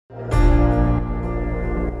Welcome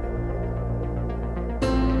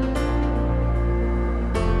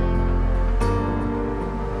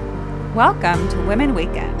to Women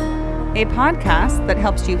Waken, a podcast that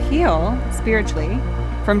helps you heal spiritually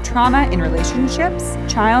from trauma in relationships,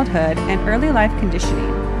 childhood, and early life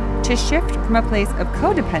conditioning to shift from a place of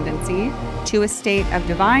codependency to a state of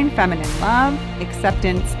divine feminine love,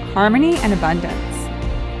 acceptance, harmony, and abundance.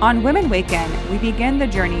 On Women Waken, we begin the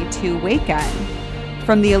journey to waken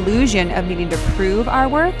from the illusion of needing to prove our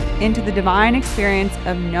worth into the divine experience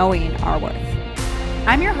of knowing our worth.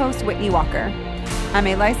 I'm your host, Whitney Walker. I'm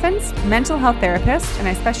a licensed mental health therapist, and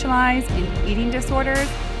I specialize in eating disorders,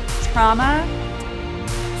 trauma,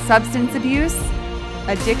 substance abuse,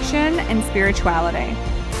 addiction, and spirituality.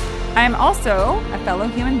 I am also a fellow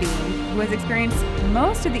human being who has experienced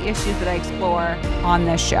most of the issues that I explore on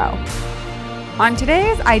this show. On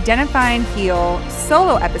today's Identify and Heal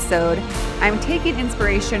solo episode, I'm taking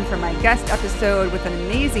inspiration from my guest episode with an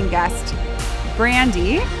amazing guest,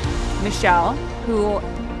 Brandy Michelle, who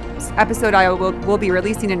episode I will be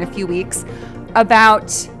releasing in a few weeks, about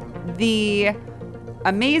the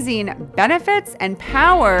amazing benefits and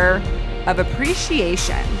power of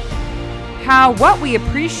appreciation. How what we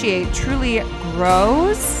appreciate truly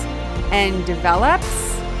grows and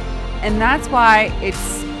develops. And that's why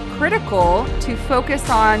it's critical to focus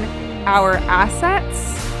on our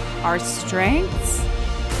assets, our strengths,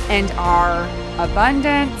 and our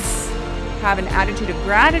abundance. Have an attitude of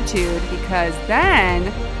gratitude, because then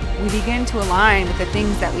we begin to align with the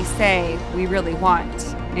things that we say we really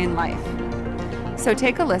want in life. So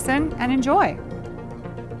take a listen and enjoy.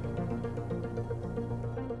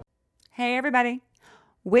 Hey everybody,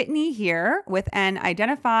 Whitney here with an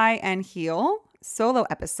Identify and Heal solo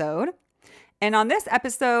episode. And on this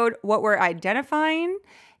episode, what we're identifying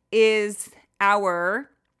is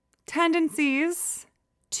our tendencies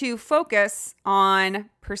to focus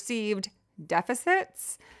on perceived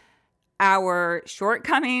deficits, our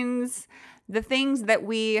shortcomings, the things that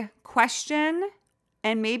we question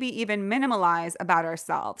and maybe even minimalize about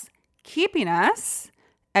ourselves, keeping us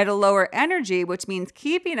at a lower energy, which means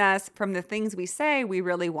keeping us from the things we say we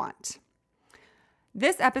really want.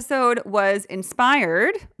 This episode was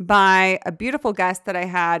inspired by a beautiful guest that I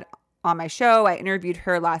had on my show. I interviewed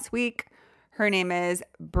her last week. Her name is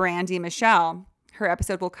Brandy Michelle. Her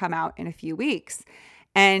episode will come out in a few weeks.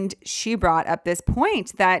 And she brought up this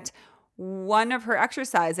point that one of her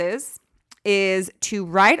exercises is to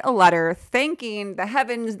write a letter thanking the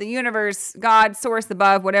heavens, the universe, God, source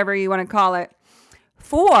above, whatever you want to call it,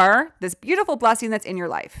 for this beautiful blessing that's in your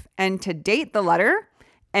life. And to date the letter,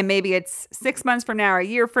 and maybe it's 6 months from now, or a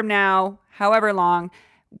year from now, however long,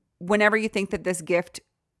 whenever you think that this gift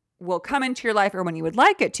will come into your life or when you would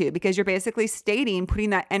like it to, because you're basically stating,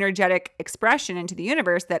 putting that energetic expression into the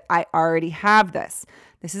universe that I already have this.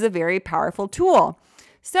 This is a very powerful tool.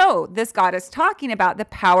 So this goddess talking about the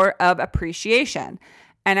power of appreciation.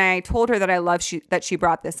 And I told her that I love that she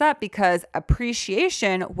brought this up, because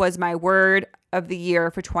appreciation was my word of the year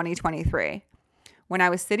for 2023. When I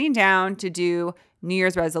was sitting down to do New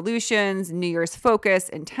Year's resolutions, New Year's focus,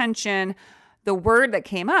 intention, the word that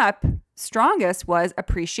came up strongest was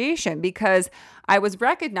appreciation, because I was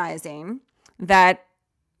recognizing that,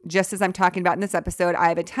 just as I'm talking about in this episode, I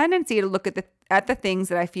have a tendency to look at the things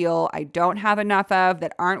that I feel I don't have enough of,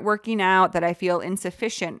 that aren't working out, that I feel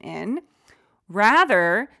insufficient in,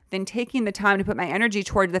 rather than taking the time to put my energy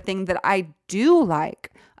toward the thing that I do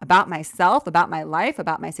like about myself, about my life,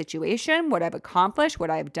 about my situation, what I've accomplished,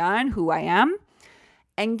 what I've done, who I am,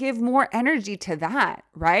 and give more energy to that,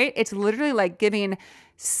 right? It's literally like giving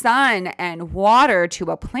sun and water to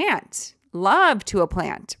a plant, love to a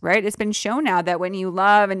plant, right? It's been shown now that when you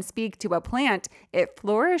love and speak to a plant, it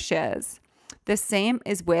flourishes. The same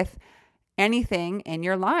is with anything in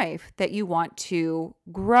your life that you want to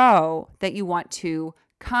grow, that you want to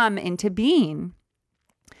come into being.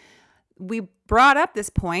 We brought up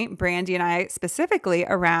this point, Brandy and I, specifically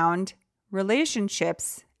around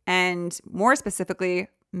relationships, and more specifically,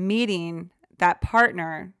 meeting that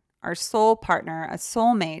partner, our soul partner, a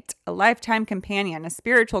soulmate, a lifetime companion, a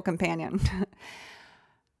spiritual companion.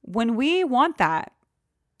 When we want that,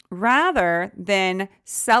 rather than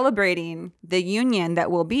celebrating the union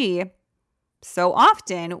that will be, so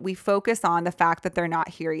often we focus on the fact that they're not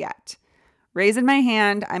here yet. Raising my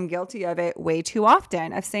hand, I'm guilty of it way too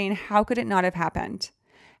often, of saying, how could it not have happened?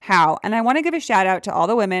 How? And I want to give a shout out to all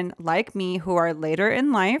the women like me who are later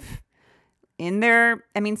in life,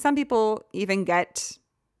 some people even get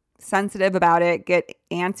sensitive about it, get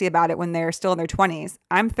antsy about it when they're still in their 20s.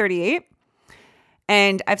 I'm 38.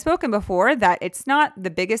 And I've spoken before that it's not the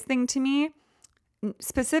biggest thing to me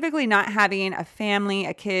specifically not having a family,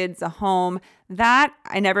 a kids, a home, that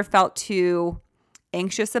I never felt too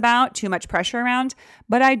anxious about, too much pressure around.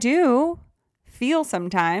 But I do feel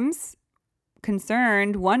sometimes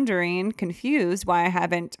concerned, wondering, confused why I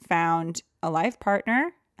haven't found a life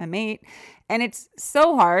partner, a mate. And it's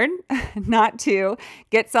so hard not to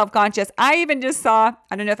get self-conscious. I even just saw,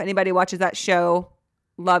 I don't know if anybody watches that show,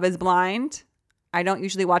 Love is Blind. I don't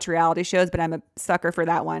usually watch reality shows, but I'm a sucker for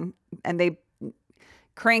that one. And they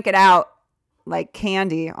crank it out like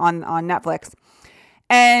candy on Netflix.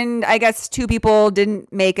 And I guess 2 people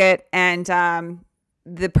didn't make it. And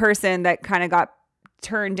the person that kind of got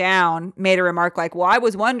turned down made a remark like, well, I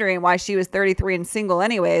was wondering why she was 33 and single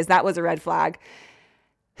anyways. That was a red flag.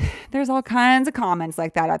 There's all kinds of comments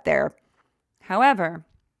like that out there. However,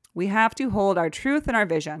 we have to hold our truth and our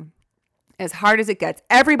vision as hard as it gets.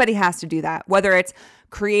 Everybody has to do that, whether it's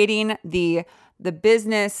creating the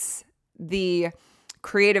business, the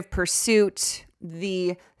creative pursuit,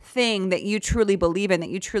 the thing that you truly believe in, that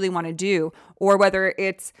you truly want to do, or whether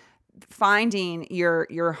it's finding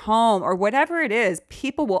your home or whatever it is.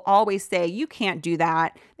 People will always say, you can't do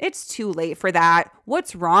that. It's too late for that.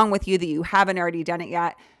 What's wrong with you that you haven't already done it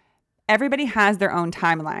yet? Everybody has their own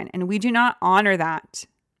timeline, and we do not honor that.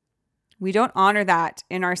 We don't honor that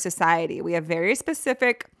in our society. We have very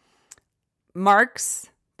specific marks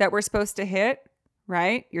that we're supposed to hit,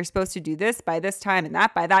 right? You're supposed to do this by this time and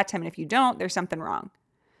that by that time. And if you don't, there's something wrong.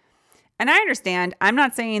 And I understand. I'm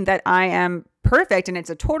not saying that I am perfect and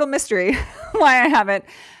it's a total mystery why I haven't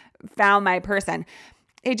found my person.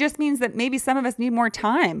 It just means that maybe some of us need more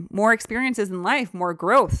time, more experiences in life, more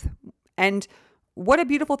growth. And what a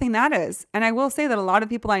beautiful thing that is. And I will say that a lot of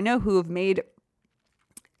people I know who have made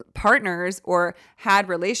partners or had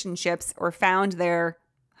relationships or found their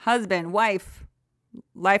husband, wife,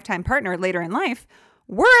 lifetime partner later in life,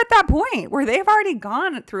 we're at that point where they've already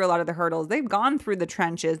gone through a lot of the hurdles. They've gone through the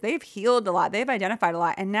trenches. They've healed a lot. They've identified a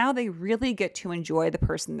lot. And now they really get to enjoy the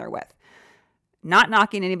person they're with. Not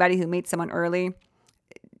knocking anybody who meets someone early.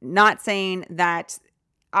 Not saying that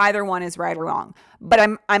either one is right or wrong. But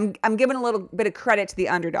I'm giving a little bit of credit to the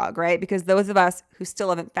underdog, right? Because those of us who still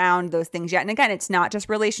haven't found those things yet. And again, it's not just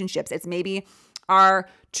relationships. It's maybe our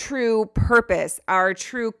true purpose, our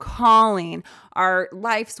true calling, our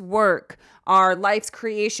life's work, our life's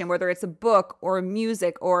creation, whether it's a book or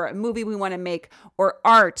music or a movie we want to make or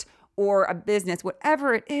art or a business,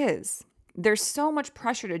 whatever it is. There's so much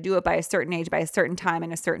pressure to do it by a certain age, by a certain time,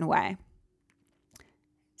 in a certain way.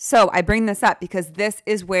 So I bring this up because this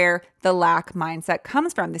is where the lack mindset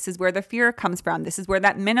comes from. This is where the fear comes from. This is where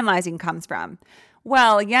that minimizing comes from.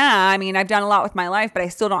 Well, yeah, I mean, I've done a lot with my life, but I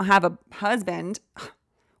still don't have a husband.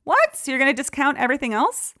 What? So you're going to discount everything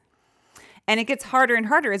else? And it gets harder and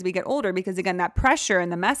harder as we get older because, again, that pressure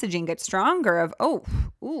and the messaging gets stronger of,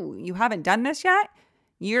 you haven't done this yet?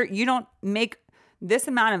 You don't make this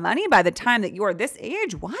amount of money by the time that you're this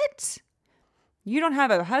age? What? You don't have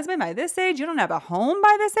a husband by this age? You don't have a home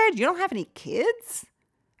by this age? You don't have any kids?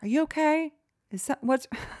 Are you okay?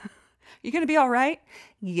 You going to be all right?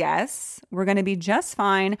 Yes, we're going to be just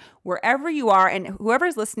fine wherever you are. And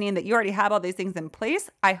whoever's listening that you already have all these things in place,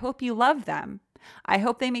 I hope you love them. I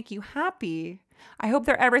hope they make you happy. I hope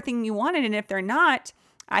they're everything you wanted. And if they're not,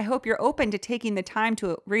 I hope you're open to taking the time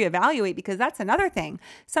to reevaluate, because that's another thing.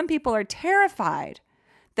 Some people are terrified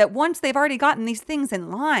that once they've already gotten these things in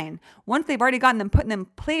line, once they've already gotten them put in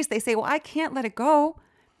place, they say, well, I can't let it go.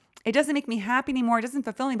 It doesn't make me happy anymore. It doesn't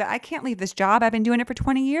fulfill me, but I can't leave this job. I've been doing it for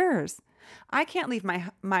 20 years. I can't leave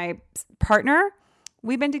my partner.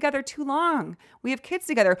 We've been together too long. We have kids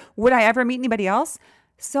together. Would I ever meet anybody else?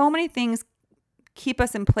 So many things keep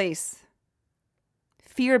us in place.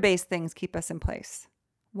 Fear-based things keep us in place.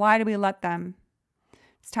 Why do we let them?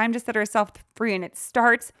 It's time to set ourselves free, and it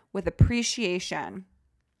starts with appreciation.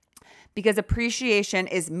 Because appreciation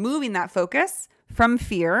is moving that focus from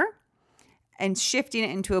fear and shifting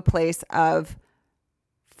it into a place of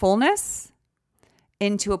fullness,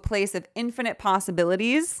 into a place of infinite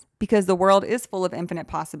possibilities, because the world is full of infinite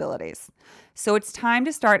possibilities. So it's time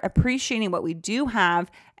to start appreciating what we do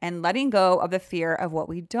have and letting go of the fear of what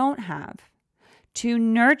we don't have, to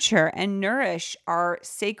nurture and nourish our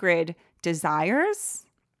sacred desires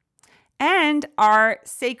and our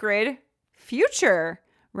sacred future.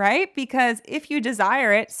 Right? Because if you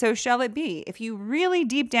desire it, so shall it be. If you really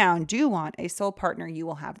deep down do want a soul partner, you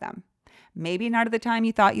will have them. Maybe not at the time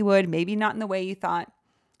you thought you would. Maybe not in the way you thought.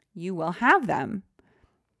 You will have them.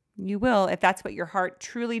 You will, if that's what your heart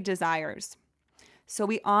truly desires. So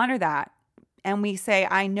we honor that. And we say,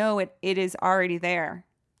 I know it is already there.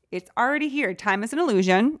 It's already here. Time is an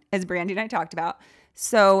illusion, as Brandy and I talked about.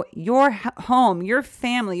 So your home, your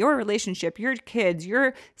family, your relationship, your kids,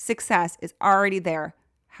 your success is already there.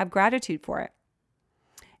 Have gratitude for it.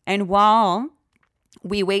 And while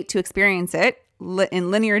we wait to experience it in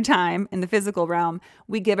linear time in the physical realm,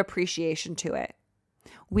 we give appreciation to it.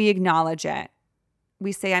 We acknowledge it.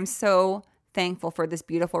 We say, I'm so thankful for this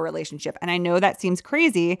beautiful relationship. And I know that seems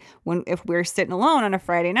crazy if we're sitting alone on a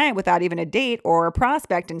Friday night without even a date or a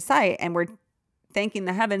prospect in sight, and we're thanking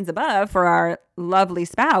the heavens above for our lovely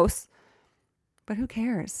spouse. But who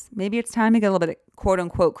cares? Maybe it's time to get a little bit quote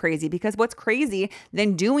unquote crazy, because what's crazy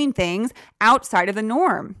than doing things outside of the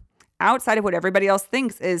norm, outside of what everybody else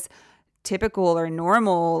thinks is typical or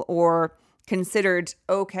normal or considered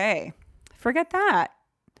okay? Forget that.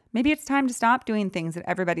 Maybe it's time to stop doing things that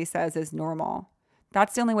everybody says is normal.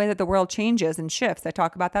 That's the only way that the world changes and shifts. I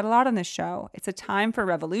talk about that a lot on this show. It's a time for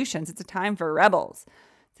revolutions. It's a time for rebels.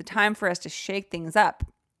 It's a time for us to shake things up.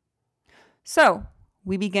 So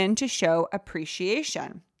we begin to show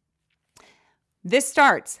appreciation. This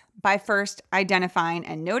starts by first identifying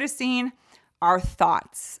and noticing our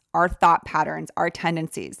thoughts, our thought patterns, our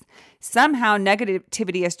tendencies. Somehow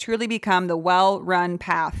negativity has truly become the well-run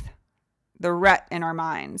path, the rut in our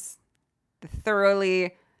minds, the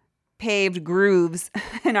thoroughly paved grooves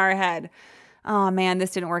in our head. Oh man, this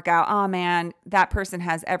didn't work out. Oh man, that person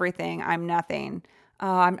has everything. I'm nothing.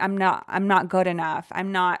 Oh, I'm not good enough.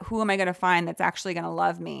 Who am I going to find that's actually going to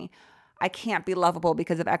love me? I can't be lovable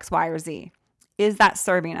because of X, Y, or Z. Is that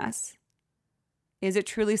serving us? Is it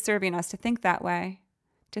truly serving us to think that way?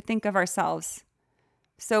 To think of ourselves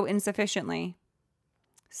so insufficiently,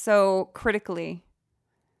 so critically?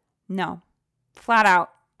 No, flat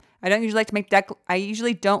out. I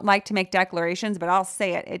usually don't like to make declarations, but I'll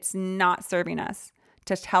say it. It's not serving us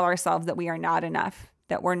to tell ourselves that we are not enough,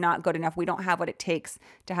 that we're not good enough. We don't have what it takes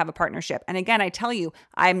to have a partnership. And again, I tell you,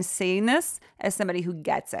 I'm saying this as somebody who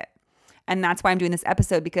gets it. And that's why I'm doing this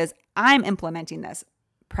episode, because I'm implementing this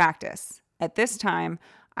practice. At this time,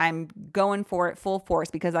 I'm going for it full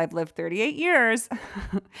force because I've lived 38 years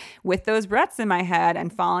with those ruts in my head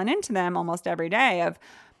and fallen into them almost every day of,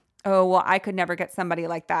 oh, well, I could never get somebody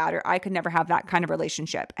like that, or I could never have that kind of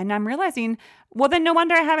relationship. And I'm realizing, well, then no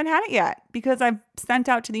wonder I haven't had it yet, because I've sent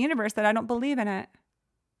out to the universe that I don't believe in it.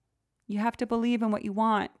 You have to believe in what you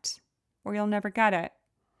want, or you'll never get it.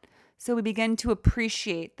 So we begin to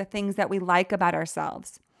appreciate the things that we like about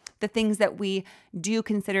ourselves, the things that we do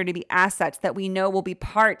consider to be assets, that we know will be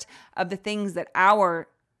part of the things that our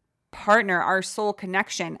partner, our soul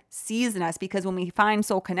connection, sees in us. Because when we find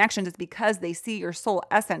soul connections, it's because they see your soul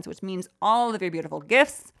essence, which means all of your beautiful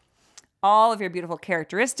gifts, all of your beautiful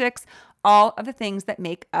characteristics, all of the things that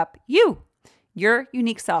make up you, your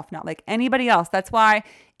unique self, not like anybody else. That's why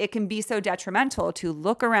it can be so detrimental to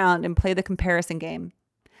look around and play the comparison game,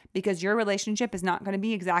 because your relationship is not going to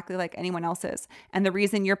be exactly like anyone else's. And the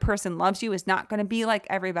reason your person loves you is not going to be like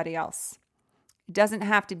everybody else. It doesn't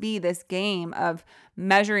have to be this game of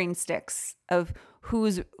measuring sticks of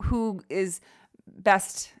who is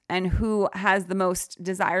best and who has the most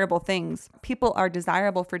desirable things. People are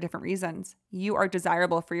desirable for different reasons. You are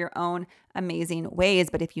desirable for your own amazing ways.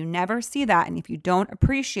 But if you never see that, and if you don't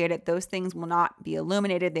appreciate it, those things will not be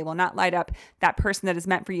illuminated. They will not light up. That person that is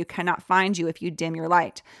meant for you cannot find you if you dim your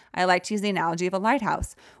light. I like to use the analogy of a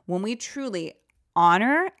lighthouse. When we truly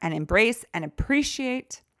honor and embrace and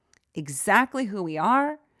appreciate exactly who we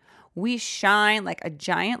are, we shine like a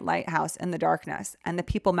giant lighthouse in the darkness, and the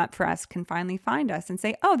people meant for us can finally find us and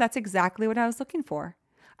say, oh, that's exactly what I was looking for.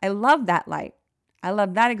 I love that light. I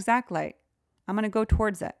love that exact light. I'm going to go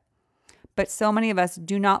towards it. But so many of us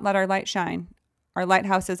do not let our light shine. Our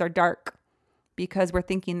lighthouses are dark because we're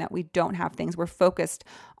thinking that we don't have things. We're focused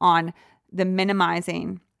on the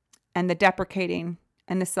minimizing and the deprecating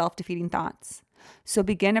and the self-defeating thoughts. So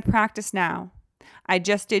begin to practice now. I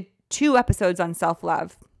just did 2 episodes on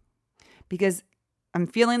self-love, because I'm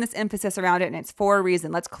feeling this emphasis around it, and it's for a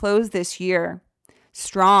reason. Let's close this year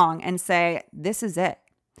strong and say, this is it.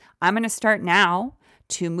 I'm going to start now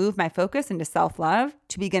to move my focus into self-love,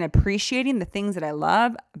 to begin appreciating the things that I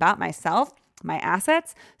love about myself, my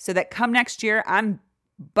assets, so that come next year, I'm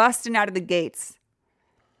busting out of the gates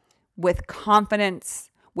with confidence,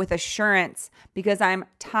 with assurance, because I'm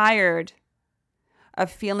tired of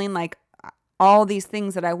feeling like all these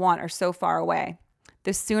things that I want are so far away.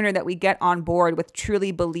 The sooner that we get on board with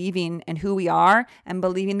truly believing in who we are and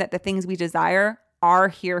believing that the things we desire are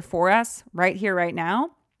here for us right here, right now,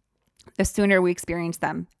 the sooner we experience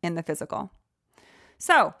them in the physical.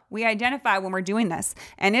 So we identify when we're doing this,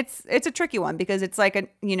 and it's a tricky one because it's like a,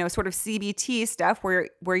 sort of CBT stuff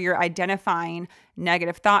where you're identifying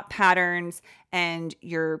negative thought patterns and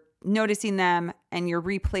you're noticing them and you're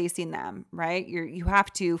replacing them, right? You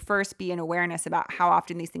have to first be in awareness about how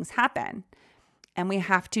often these things happen. And we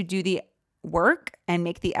have to do the work and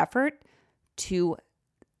make the effort to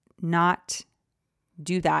not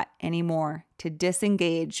do that anymore, to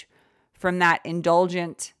disengage from that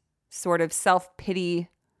indulgent sort of self-pity,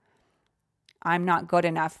 I'm not good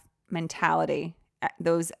enough mentality,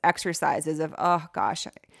 those exercises of, oh gosh,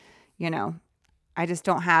 I just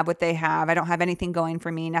don't have what they have. I don't have anything going for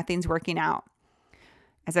me. Nothing's working out.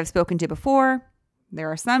 As I've spoken to before, there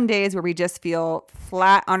are some days where we just feel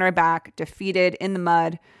flat on our back, defeated in the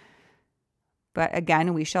mud. But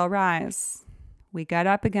again, we shall rise. We get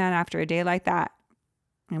up again after a day like that.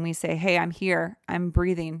 And we say, hey, I'm here. I'm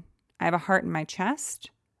breathing. I have a heart in my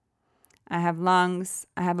chest. I have lungs.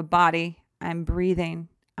 I have a body. I'm breathing.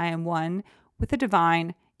 I am one with the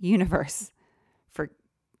divine universe. For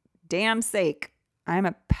damn sake, I'm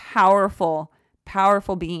a powerful,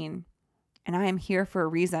 powerful being. And I am here for a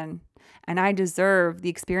reason. And I deserve the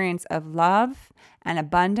experience of love and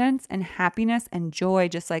abundance and happiness and joy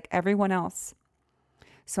just like everyone else.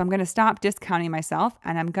 So I'm going to stop discounting myself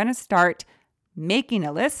and I'm going to start making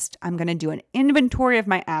a list. I'm going to do an inventory of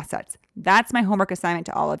my assets. That's my homework assignment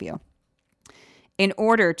to all of you. In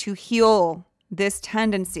order to heal this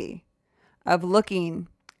tendency of looking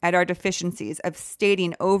at our deficiencies, of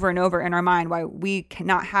stating over and over in our mind why we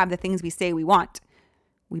cannot have the things we say we want,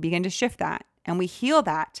 we begin to shift that and we heal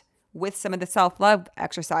that with some of the self-love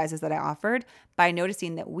exercises that I offered by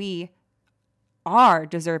noticing that we are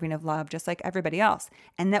deserving of love just like everybody else,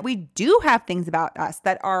 and that we do have things about us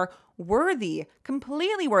that are worthy,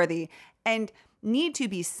 completely worthy, and need to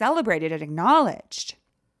be celebrated and acknowledged.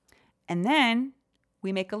 And then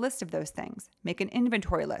we make a list of those things, make an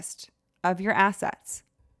inventory list of your assets.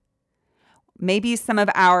 Maybe some of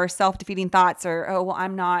our self-defeating thoughts are, oh, well,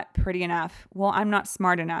 I'm not pretty enough. Well, I'm not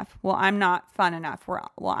smart enough. Well, I'm not fun enough.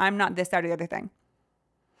 Well, I'm not this, that, or the other thing.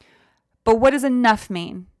 But what does enough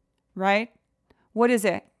mean, right? What is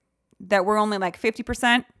it? That we're only like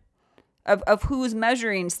 50% of whose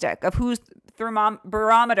measuring stick, of whose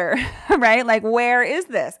barometer, right? Like, where is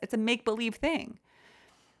this? It's a make-believe thing.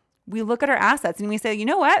 We look at our assets and we say, you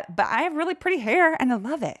know what? But I have really pretty hair and I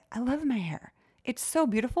love it. I love my hair. It's so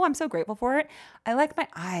beautiful. I'm so grateful for it. I like my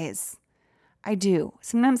eyes. I do.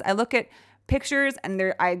 Sometimes I look at pictures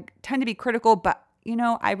and I tend to be critical, but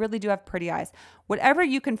I really do have pretty eyes. Whatever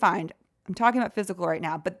you can find, I'm talking about physical right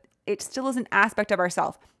now, but it still is an aspect of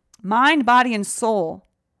ourself. Mind, body, and soul.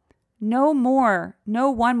 No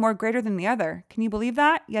one more greater than the other. Can you believe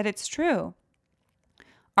that? Yet it's true.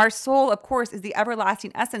 Our soul, of course, is the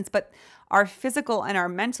everlasting essence, but our physical and our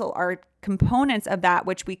mental are components of that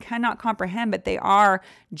which we cannot comprehend, but they are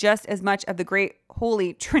just as much of the great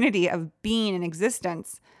holy trinity of being and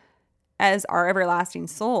existence as our everlasting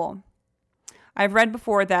soul. I've read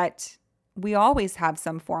before that we always have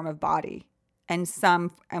some form of body and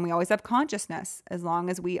we always have consciousness as long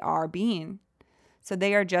as we are being. So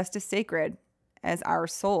they are just as sacred as our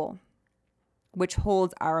soul, which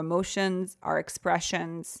holds our emotions, our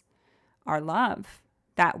expressions, our love,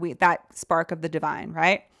 that spark of the divine,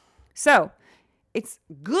 right? So it's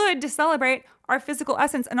good to celebrate our physical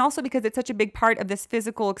essence, and also because it's such a big part of this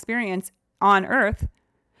physical experience on earth.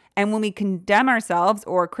 And when we condemn ourselves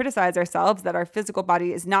or criticize ourselves that our physical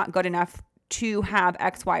body is not good enough to have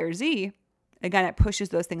X, Y, or Z, again, it pushes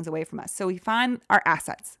those things away from us. So we find our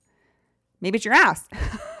assets. Maybe it's your ass.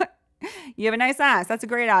 You have a nice ass. That's a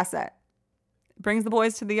great asset. Brings the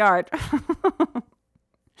boys to the yard.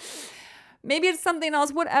 Maybe it's something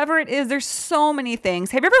else, whatever it is. There's so many things.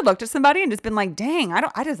 Have you ever looked at somebody and just been like, dang,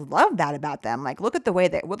 I just love that about them. Like, look at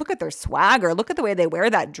their swagger. Look at the way they wear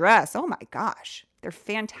that dress. Oh my gosh, they're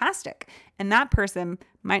fantastic. And that person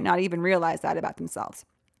might not even realize that about themselves,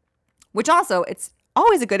 which also it's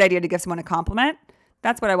always a good idea to give someone a compliment.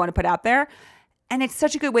 That's what I want to put out there. And it's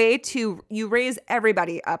such a good way you raise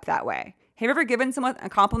everybody up that way. Have you ever given someone a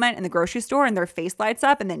compliment in the grocery store and their face lights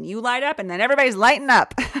up and then you light up and then everybody's lighting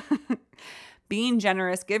up? Being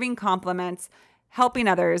generous, giving compliments, helping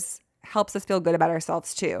others helps us feel good about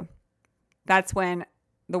ourselves too. That's when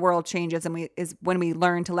the world changes and when we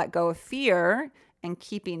learn to let go of fear and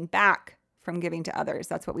keeping back from giving to others.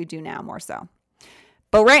 That's what we do now more so.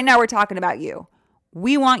 But right now we're talking about you.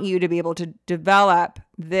 We want you to be able to develop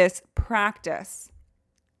this practice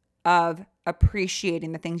of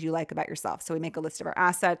appreciating the things you like about yourself. So we make a list of our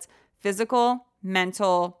assets: physical,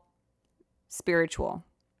 mental, spiritual.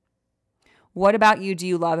 What about you do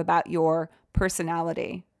you love about your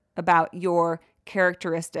personality, about your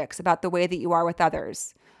characteristics, about the way that you are with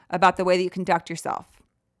others, about the way that you conduct yourself,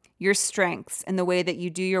 your strengths, and the way that you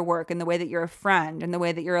do your work, and the way that you're a friend, and the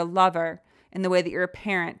way that you're a lover, and the way that you're a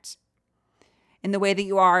parent, and the way that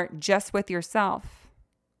you are just with yourself.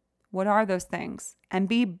 What are those things? And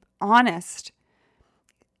be honest.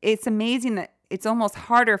 It's amazing that it's almost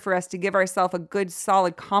harder for us to give ourselves a good,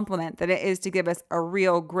 solid compliment than it is to give us a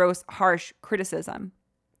real, gross, harsh criticism.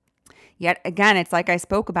 Yet again, it's like I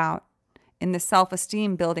spoke about in the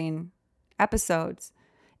self-esteem building episodes.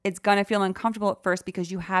 It's going to feel uncomfortable at first because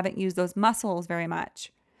you haven't used those muscles very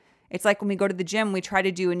much. It's like when we go to the gym, we try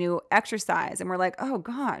to do a new exercise and we're like, oh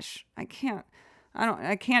gosh, I don't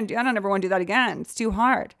ever want to do that again. It's too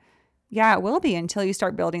hard. Yeah, it will be until you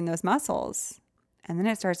start building those muscles. And then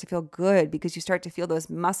it starts to feel good because you start to feel those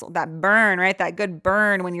muscles, that burn, right? That good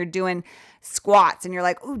burn when you're doing squats and you're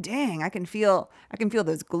like, oh, dang, I can feel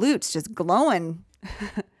those glutes just glowing.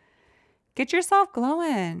 Get yourself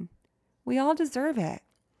glowing. We all deserve it.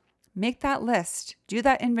 Make that list. Do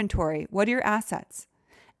that inventory. What are your assets?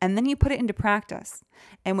 And then you put it into practice.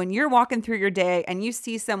 And when you're walking through your day and you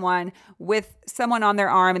see someone with someone on their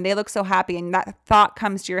arm and they look so happy and that thought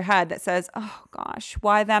comes to your head that says, oh gosh,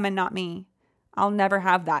 why them and not me? I'll never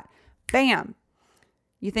have that. Bam.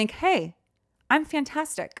 You think, hey, I'm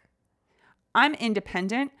fantastic. I'm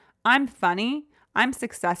independent. I'm funny. I'm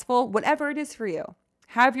successful. Whatever it is for you.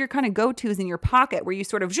 Have your kind of go-tos in your pocket where you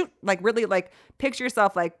sort of really picture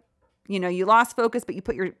yourself like, you lost focus, but you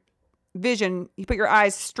put your vision, you put your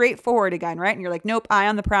eyes straight forward again, right? And you're like, nope, eye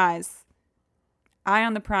on the prize. Eye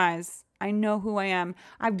on the prize. I know who I am.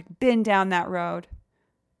 I've been down that road.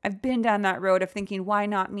 I've been down that road of thinking, why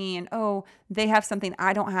not me? And oh, they have something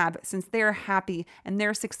I don't have since they're happy and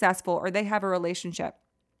they're successful or they have a relationship.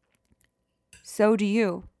 So do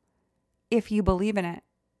you, if you believe in it.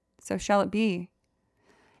 So shall it be.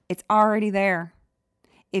 It's already there.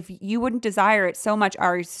 If you wouldn't desire it so much,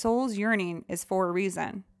 our soul's yearning is for a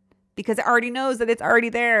reason because it already knows that it's already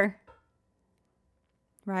there.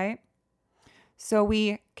 Right? So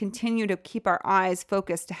we continue to keep our eyes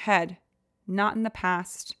focused ahead. Not in the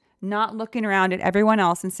past, not looking around at everyone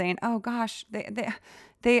else and saying, oh gosh,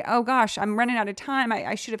 oh gosh, I'm running out of time.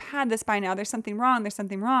 I should have had this by now. There's something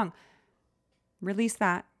wrong. Release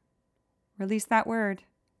that. Release that word.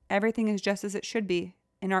 Everything is just as it should be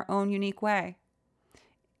in our own unique way.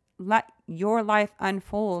 Let your life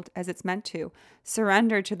unfold as it's meant to.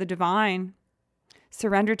 Surrender to the divine.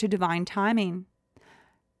 Surrender to divine timing.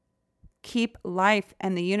 Keep life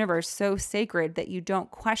and the universe so sacred that you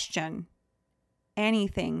don't question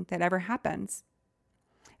anything that ever happens.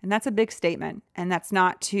 And that's a big statement. And that's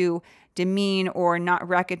not to demean or not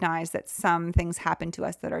recognize that some things happen to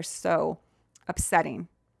us that are so upsetting.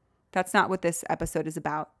 That's not what this episode is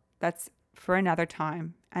about. That's for another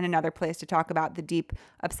time and another place to talk about the deep,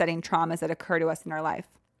 upsetting traumas that occur to us in our life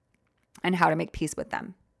and how to make peace with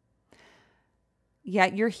them.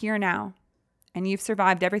 Yet you're here now and you've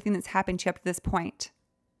survived everything that's happened to you up to this point.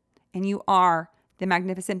 And you are the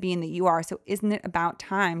magnificent being that you are. So isn't it about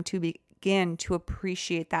time to begin to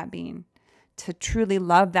appreciate that being, to truly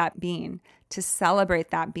love that being, to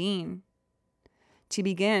celebrate that being, to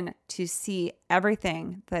begin to see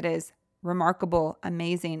everything that is remarkable,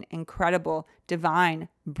 amazing, incredible, divine,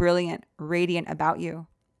 brilliant, radiant about you.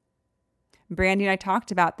 Brandy and I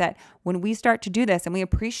talked about that when we start to do this and we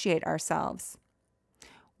appreciate ourselves,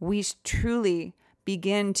 we truly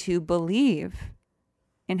begin to believe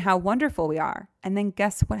in how wonderful we are. And then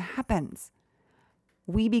guess what happens?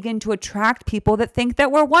 We begin to attract people that think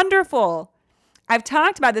that we're wonderful. I've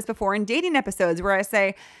talked about this before in dating episodes where I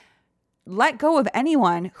say, let go of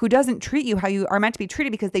anyone who doesn't treat you how you are meant to be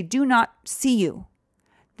treated because they do not see you.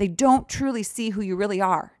 They don't truly see who you really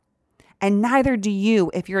are. And neither do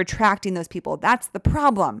you if you're attracting those people. That's the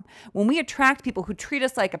problem. When we attract people who treat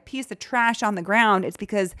us like a piece of trash on the ground, it's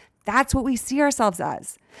because that's what we see ourselves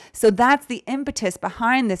as. So that's the impetus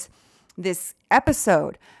behind this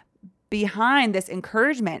episode, behind this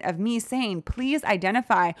encouragement of me saying, please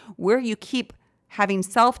identify where you keep having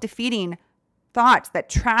self-defeating thoughts that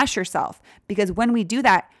trash yourself. Because when we do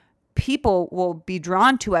that, people will be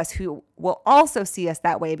drawn to us who will also see us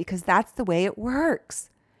that way because that's the way it works.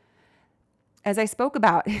 As I spoke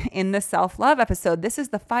about in the self-love episode, this is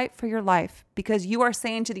the fight for your life because you are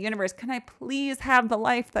saying to the universe, can I please have the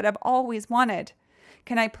life that I've always wanted?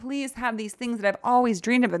 Can I please have these things that I've always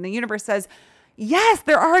dreamed of? And the universe says, yes,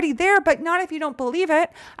 they're already there, but not if you don't believe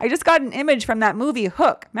it. I just got an image from that movie,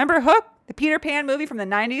 Hook. Remember Hook? The Peter Pan movie from the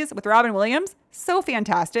 90s with Robin Williams? So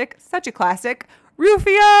fantastic. Such a classic.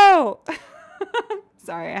 Rufio!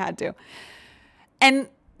 Sorry, I had to. And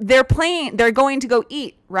they're going to go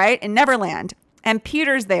eat, right? In Neverland. And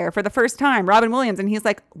Peter's there for the first time, Robin Williams. And he's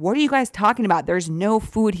like, what are you guys talking about? There's no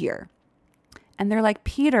food here. And they're like,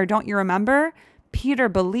 Peter, don't you remember? Peter,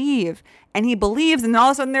 believe. And he believes. And all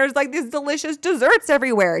of a sudden there's like these delicious desserts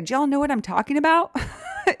everywhere. Do y'all know what I'm talking about?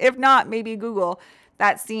 If not, maybe Google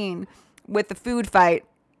that scene with the food fight,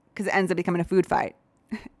 because it ends up becoming a food fight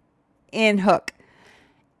in Hook.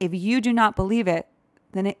 If you do not believe it,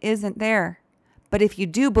 then it isn't there. But if you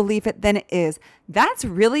do believe it, then it is. That's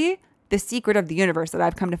really the secret of the universe that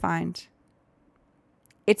I've come to find.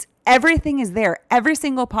 It's everything is there. Every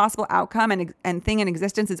single possible outcome and thing in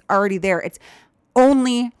existence is already there. It's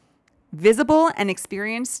only visible and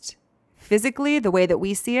experienced physically the way that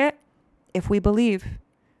we see it if we believe.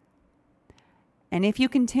 And if you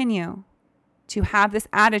continue to have this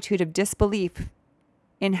attitude of disbelief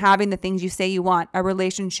in having the things you say you want, a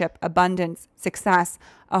relationship, abundance, success,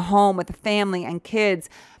 a home with a family and kids,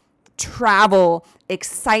 travel,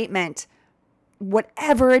 excitement,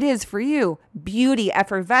 whatever it is for you, beauty,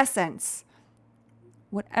 effervescence,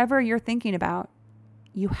 whatever you're thinking about,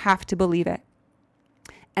 you have to believe it.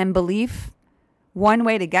 And belief, one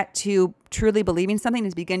way to get to truly believing something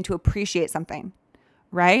is begin to appreciate something,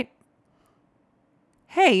 right?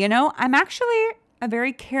 Hey, I'm actually a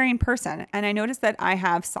very caring person, and I notice that I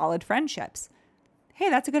have solid friendships. Hey,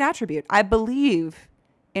 that's a good attribute. I believe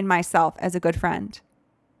in myself as a good friend.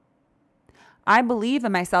 I believe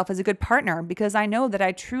in myself as a good partner because I know that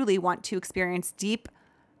I truly want to experience deep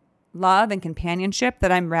love and companionship,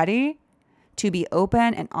 that I'm ready to be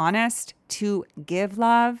open and honest, to give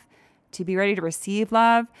love, to be ready to receive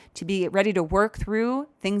love, to be ready to work through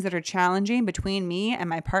things that are challenging between me and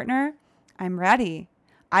my partner. I'm ready.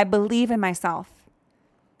 I believe in myself.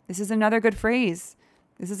 This is another good phrase.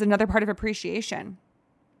 This is another part of appreciation.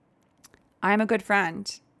 I'm a good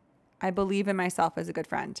friend. I believe in myself as a good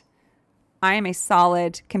friend. I am a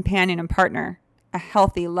solid companion and partner, a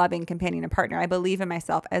healthy, loving companion and partner. I believe in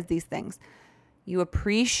myself as these things. You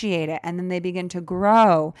appreciate it, and then they begin to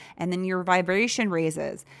grow, and then your vibration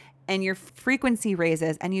raises, and your frequency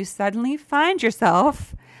raises, and you suddenly find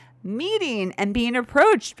yourself meeting and being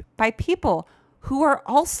approached by people who are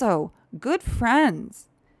also good friends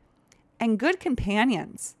and good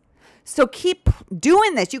companions. So keep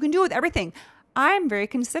doing this. You can do it with everything. I'm very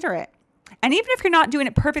considerate. And even if you're not doing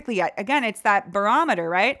it perfectly yet, again, it's that barometer,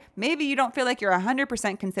 right? Maybe you don't feel like you're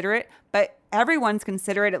 100% considerate, but everyone's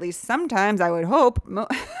considerate, at least sometimes, I would hope,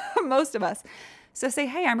 most of us. So say,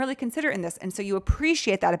 hey, I'm really considerate in this. And so you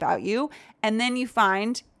appreciate that about you. And then you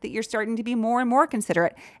find that you're starting to be more and more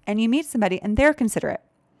considerate. And you meet somebody and they're considerate.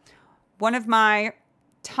 One of my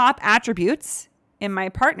top attributes in my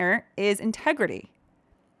partner is integrity.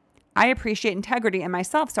 I appreciate integrity in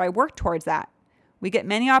myself, so I work towards that. We get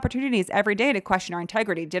many opportunities every day to question our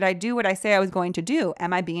integrity. Did I do what I say I was going to do?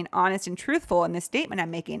 Am I being honest and truthful in this statement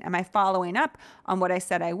I'm making? Am I following up on what I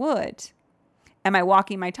said I would? Am I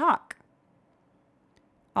walking my talk?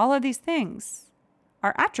 All of these things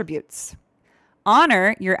are attributes.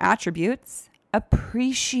 Honor your attributes.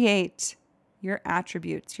 Appreciate your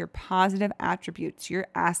attributes, your positive attributes, your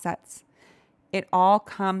assets. It all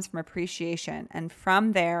comes from appreciation. And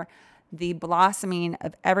from there, the blossoming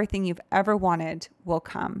of everything you've ever wanted will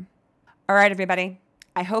come. All right, everybody.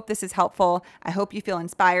 I hope this is helpful. I hope you feel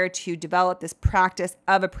inspired to develop this practice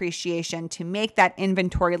of appreciation, to make that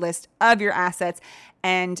inventory list of your assets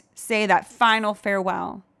and say that final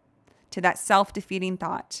farewell to that self-defeating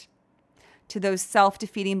thought, to those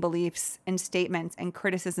self-defeating beliefs and statements and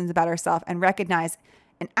criticisms about ourselves, and recognize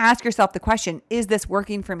and ask yourself the question, is this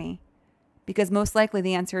working for me? Because most likely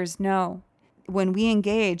the answer is no. When we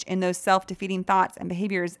engage in those self-defeating thoughts and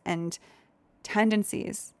behaviors and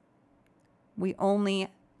tendencies, we only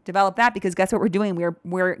develop that because guess what we're doing?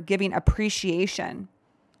 We're giving appreciation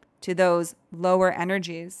to those lower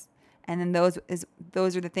energies. And then those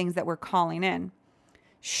are the things that we're calling in.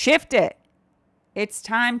 Shift it. It's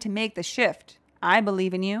time to make the shift. I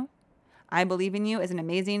believe in you. I believe in you as an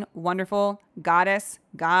amazing, wonderful goddess,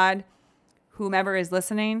 God, whomever is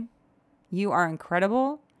listening. You are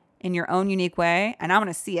incredible in your own unique way, and I want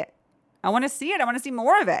to see it. I want to see it. I want to see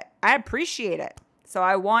more of it. I appreciate it. So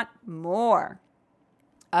I want more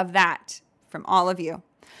of that from all of you.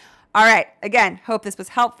 All right. Again, hope this was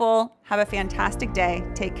helpful. Have a fantastic day.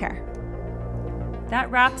 Take care. That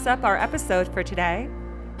wraps up our episode for today.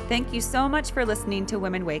 Thank you so much for listening to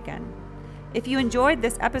Women Waken. If you enjoyed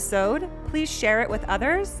this episode, please share it with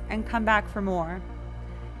others and come back for more.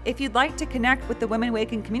 If you'd like to connect with the Women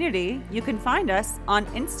Waken community, you can find us on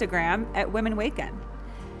Instagram at Women Waken.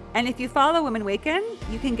 And if you follow Women Waken,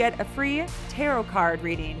 you can get a free tarot card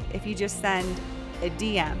reading if you just send a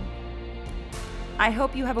DM. I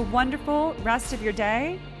hope you have a wonderful rest of your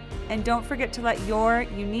day, and don't forget to let your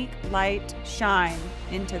unique light shine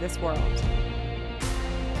into this world.